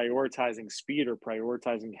even prioritizing speed or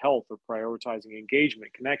prioritizing health or prioritizing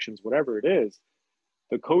engagement, connections, whatever it is,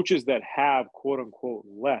 the coaches that have quote unquote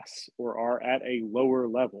less or are at a lower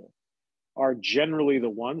level are generally the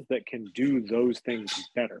ones that can do those things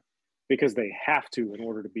better, because they have to in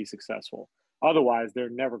order to be successful. Otherwise, they're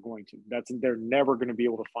never going to. They're never going to be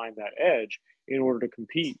able to find that edge in order to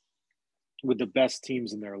compete with the best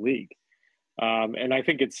teams in their league. And I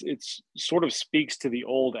think it's sort of speaks to the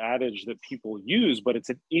old adage that people use, but it's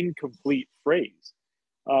an incomplete phrase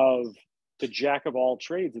of the jack of all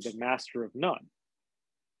trades is the master of none.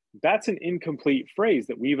 That's an incomplete phrase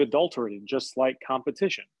that we've adulterated, just like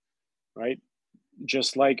competition, right?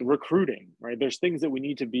 Just like recruiting, right? There's things that we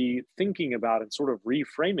need to be thinking about and sort of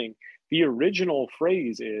reframing. The original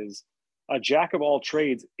phrase is a jack of all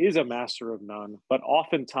trades is a master of none, but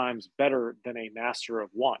oftentimes better than a master of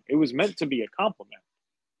one. It was meant to be a compliment.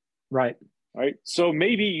 Right. Right. So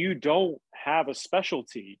maybe you don't have a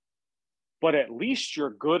specialty, but at least you're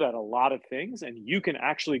good at a lot of things and you can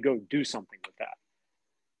actually go do something with that.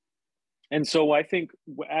 And so I think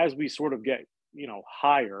as we sort of get,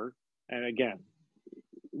 higher, and again,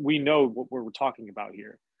 we know what we're talking about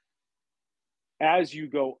here. As you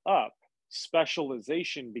go up,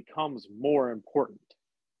 specialization becomes more important,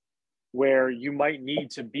 where you might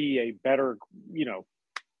need to be a better, you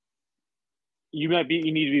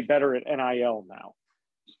need to be better at NIL now,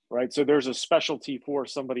 right? So there's a specialty for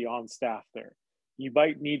somebody on staff there. You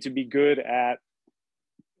might need to be good at,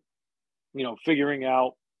 figuring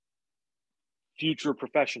out future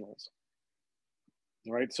professionals,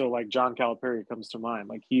 right? So like John Calipari comes to mind.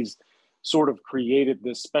 Like he's sort of created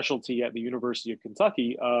this specialty at the University of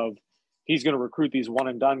Kentucky of he's going to recruit these one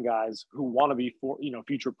and done guys who want to be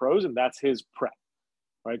future pros, and that's his prep,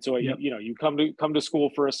 right? So Yep. you come to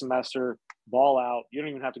school for a semester, ball out. You don't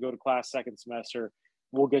even have to go to class second semester.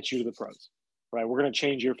 We'll get you to the pros, right? We're going to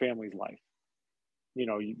change your family's life.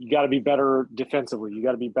 You got to be better defensively. You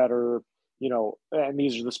got to be better, and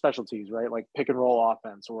these are the specialties, right? Like pick and roll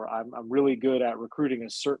offense, or I'm really good at recruiting a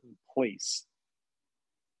certain place.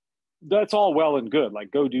 That's all well and good.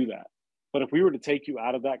 Like go do that. But if we were to take you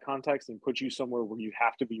out of that context and put you somewhere where you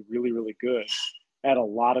have to be really, really good at a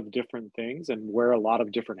lot of different things and wear a lot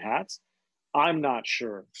of different hats, I'm not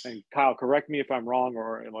sure. And Kyle, correct me if I'm wrong,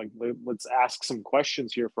 or like let's ask some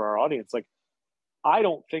questions here for our audience. Like, I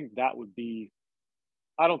don't think that would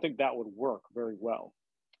work very well.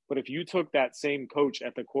 But if you took that same coach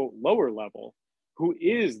at the quote lower level, who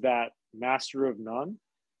is that master of none,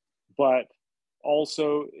 but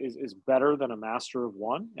also is better than a master of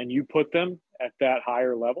one, and you put them at that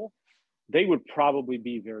higher level, they would probably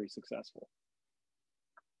be very successful.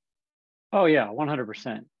 Oh yeah,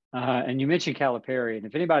 100%. And you mentioned Calipari, and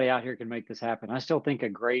if anybody out here can make this happen, I still think a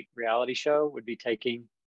great reality show would be taking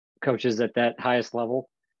coaches at that highest level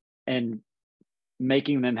and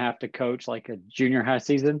making them have to coach like a junior high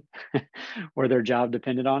season where their job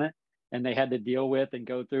depended on it. And they had to deal with and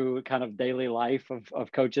go through kind of daily life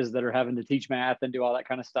of coaches that are having to teach math and do all that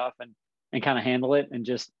kind of stuff and kind of handle it and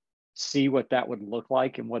just see what that would look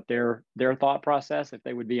like and what their thought process, if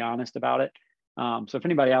they would be honest about it. So if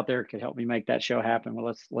anybody out there could help me make that show happen,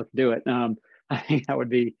 well, let's do it. I think that would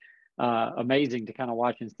be amazing to kind of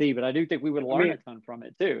watch and see, but I do think we would learn a ton from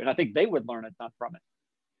it too. And I think they would learn a ton from it.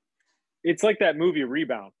 It's like that movie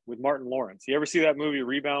Rebound with Martin Lawrence. You ever see that movie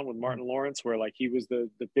Rebound with Martin Lawrence, where like he was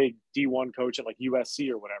the big D1 coach at like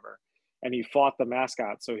USC or whatever, and he fought the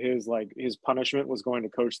mascot. So his punishment was going to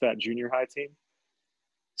coach that junior high team.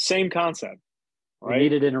 Same concept, right? We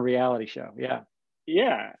need it in a reality show. Yeah.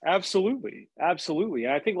 Yeah, absolutely. Absolutely.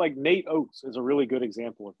 And I think like Nate Oates is a really good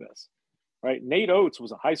example of this, right? Nate Oates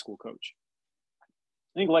was a high school coach.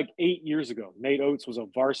 I think like 8 years ago, Nate Oates was a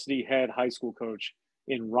varsity head high school coach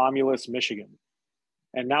in Romulus, Michigan.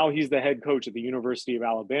 And now he's the head coach at the University of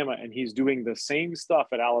Alabama, and he's doing the same stuff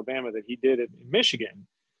at Alabama that he did in Michigan.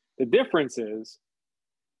 The difference is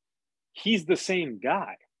he's the same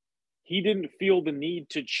guy. He didn't feel the need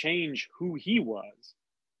to change who he was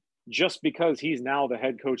just because he's now the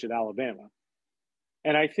head coach at Alabama.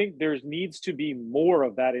 And I think there needs to be more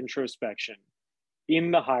of that introspection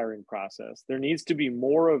in the hiring process. There needs to be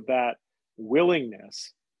more of that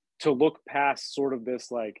willingness to look past sort of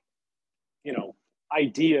this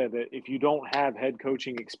idea that if you don't have head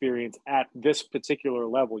coaching experience at this particular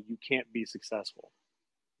level, you can't be successful.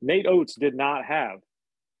 Nate Oates did not have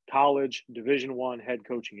college Division I head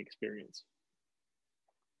coaching experience.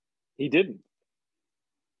 He didn't.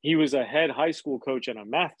 He was a head high school coach and a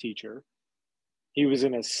math teacher. He was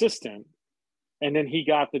an assistant, and then he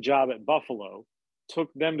got the job at Buffalo,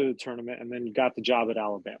 took them to the tournament, and then got the job at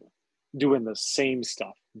Alabama, doing the same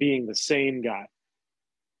stuff, being the same guy,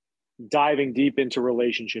 diving deep into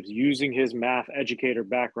relationships, using his math educator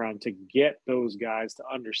background to get those guys to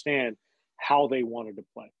understand how they wanted to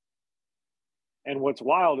play. And what's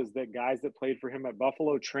wild is that guys that played for him at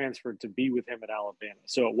Buffalo transferred to be with him at Alabama.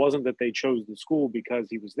 So it wasn't that they chose the school because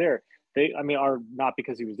he was there. Or not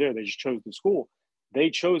because he was there. They just chose the school. They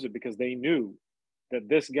chose it because they knew that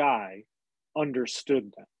this guy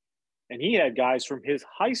understood them. And he had guys from his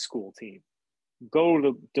high school team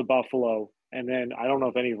go to Buffalo. And then I don't know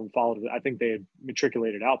if any of them followed it. I think they had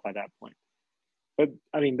matriculated out by that point. But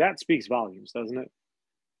I mean, that speaks volumes, doesn't it?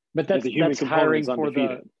 But that's hiring for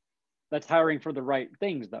that's hiring for the right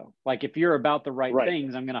things, though. Like if you're about the right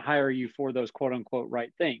things, I'm going to hire you for those quote unquote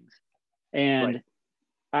right things. And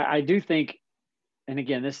I do think, and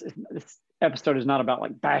again, this episode is not about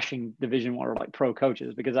like bashing Division I or like pro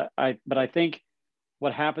coaches, because but I think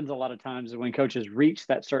what happens a lot of times is when coaches reach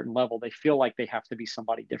that certain level, they feel like they have to be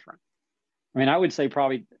somebody different. I mean, I would say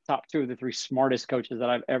probably top 2 of the 3 smartest coaches that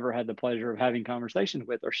I've ever had the pleasure of having conversations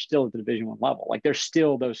with are still at the Division I level. Like they're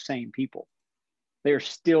still those same people. They're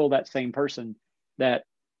still that same person that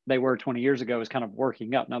they were 20 years ago, is kind of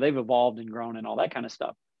working up. Now they've evolved and grown and all that kind of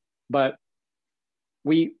stuff. But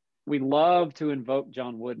we love to invoke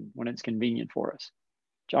John Wooden when it's convenient for us.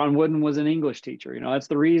 John Wooden was an English teacher. That's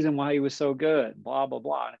the reason why he was so good, blah, blah,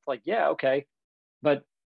 blah. And it's like, yeah, okay. But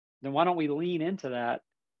then why don't we lean into that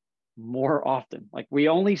more often. Like we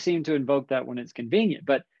only seem to invoke that when it's convenient.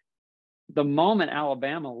 But the moment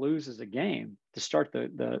Alabama loses a game to start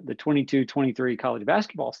the 22-23 college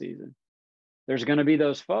basketball season, there's going to be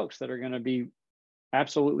those folks that are going to be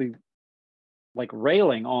absolutely like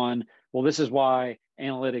railing on, well, this is why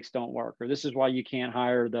analytics don't work, or this is why you can't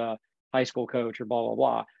hire the high school coach, or blah, blah,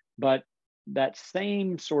 blah. But that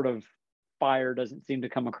same sort of fire doesn't seem to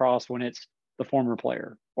come across when it's the former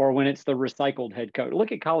player or when it's the recycled head coach.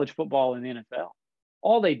 Look at college football and the NFL.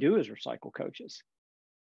 All they do is recycle coaches.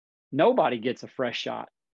 Nobody gets a fresh shot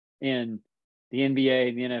in the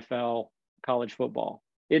NBA, the NFL, college football.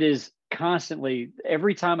 It is constantly,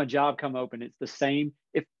 every time a job come open, it's the same.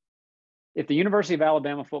 If the University of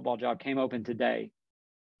Alabama football job came open today,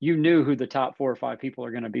 you knew who the top 4 or 5 people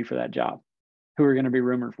are going to be for that job, who are going to be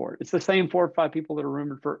rumored for it. It's the same 4 or 5 people that are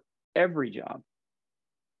rumored for every job.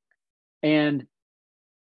 And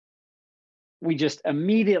we just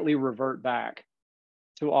immediately revert back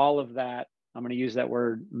to all of that. I'm going to use that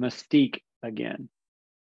word mystique again,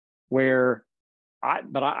 where I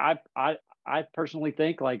personally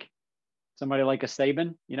think like somebody like a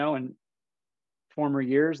Saban, you know, in former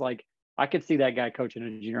years, like I could see that guy coaching a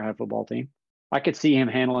junior high football team. I could see him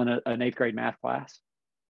handling an 8th grade math class.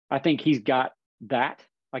 I think he's got that.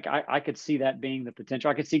 Like I could see that being the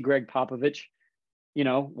potential. I could see Greg Popovich, you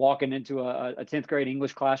know, walking into a 10th grade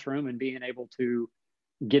English classroom and being able to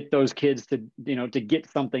get those kids to, you know, to get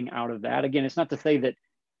something out of that. Again, it's not to say that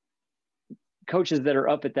coaches that are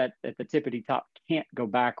up at the tippity top can't go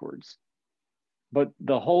backwards. But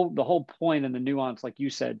the whole point and the nuance, like you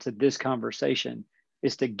said, to this conversation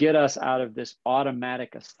is to get us out of this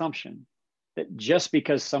automatic assumption that just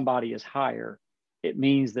because somebody is higher, it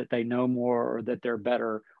means that they know more or that they're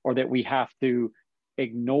better, or that we have to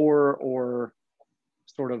ignore or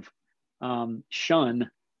sort of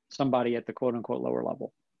shun somebody at the quote unquote lower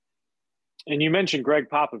level. And you mentioned Greg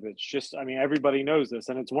Popovich. Just, I mean, everybody knows this,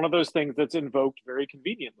 and it's one of those things that's invoked very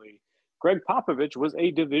conveniently. Greg Popovich was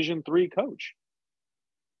a Division III coach.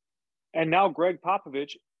 And now Greg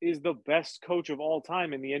Popovich is the best coach of all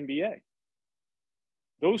time in the NBA.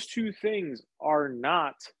 Those two things are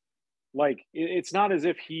not like, it's not as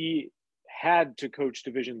if he had to coach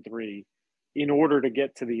Division III in order to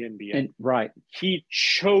get to the NBA. And, right. He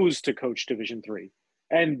chose to coach Division III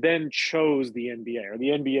and then chose the NBA, or the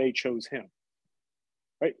NBA chose him.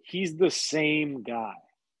 Right? He's the same guy.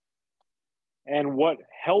 And what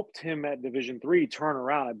helped him at Division III turn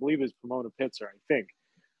around, I believe, is Pomona Pitzer, I think.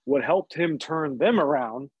 What helped him turn them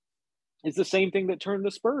around is the same thing that turned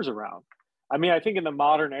the Spurs around. I mean, I think in the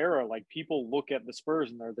modern era, like people look at the Spurs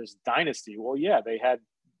and they're this dynasty. Well, yeah, they had,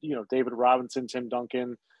 you know, David Robinson, Tim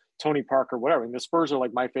Duncan, Tony Parker, whatever. And the Spurs are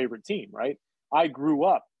like my favorite team, right? I grew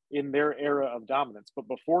up in their era of dominance. But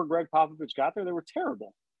before Greg Popovich got there, they were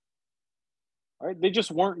terrible. Right? They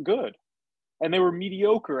just weren't good. And they were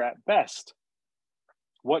mediocre at best.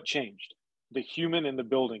 What changed? The human in the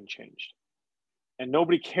building changed. And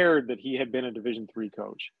nobody cared that he had been a Division III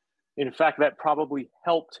coach. In fact, that probably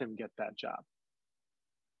helped him get that job.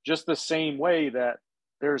 Just the same way that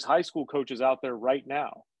there's high school coaches out there right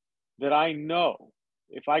now that I know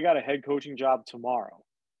if I got a head coaching job tomorrow,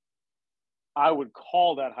 I would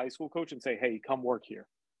call that high school coach and say, hey, come work here.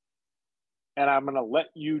 And I'm going to let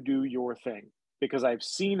you do your thing because I've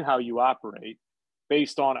seen how you operate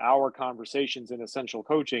based on our conversations in essential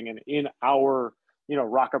coaching and in our, you know,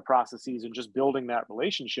 ROCA processes and just building that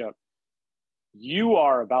relationship. You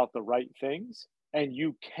are about the right things and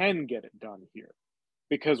you can get it done here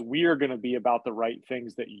because we are going to be about the right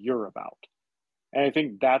things that you're about. And I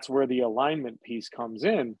think that's where the alignment piece comes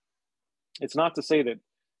in. It's not to say that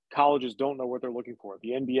colleges don't know what they're looking for.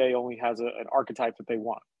 The NBA only has an archetype that they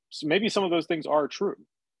want. So maybe some of those things are true.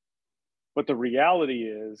 But the reality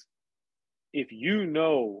is, if you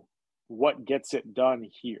know what gets it done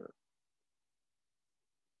here,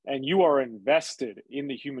 and you are invested in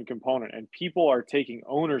the human component, and people are taking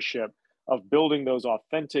ownership of building those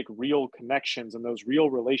authentic, real connections and those real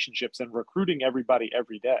relationships and recruiting everybody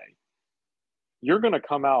every day, you're going to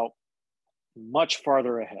come out much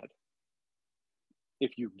farther ahead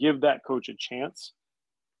if you give that coach a chance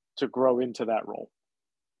to grow into that role,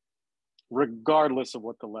 regardless of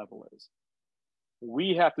what the level is.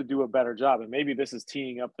 We have to do a better job, and maybe this is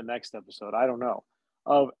teeing up the next episode, I don't know,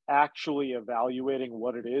 of actually evaluating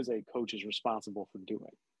what it is a coach is responsible for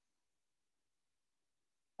doing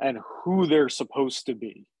and who they're supposed to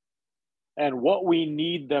be and what we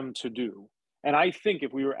need them to do. And I think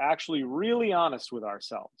if we were actually really honest with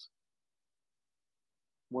ourselves,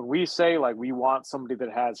 when we say like we want somebody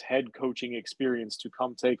that has head coaching experience to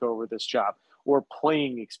come take over this job or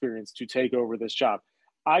playing experience to take over this job,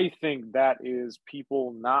 I think that is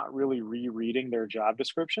people not really rereading their job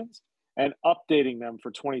descriptions and updating them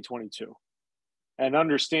for 2022 and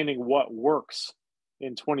understanding what works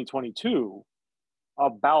in 2022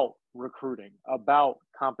 about recruiting, about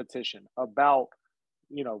competition, about,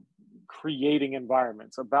 you know, creating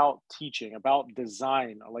environments, about teaching, about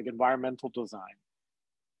design, like environmental design.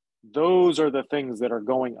 Those are the things that are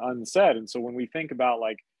going unsaid. And so when we think about,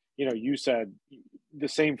 like, you know, you said the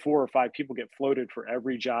same 4 or 5 people get floated for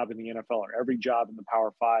every job in the NFL or every job in the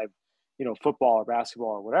Power Five, you know, football or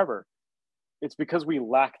basketball or whatever. It's because we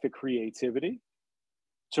lack the creativity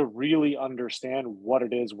to really understand what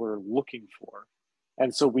it is we're looking for.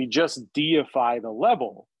 And so we just deify the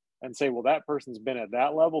level and say, well, that person's been at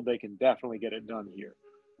that level, they can definitely get it done here.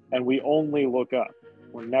 And we only look up.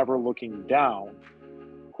 We're never looking down,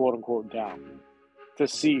 quote unquote, down, to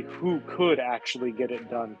see who could actually get it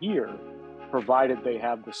done here, provided they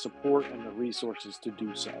have the support and the resources to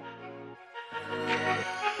do so.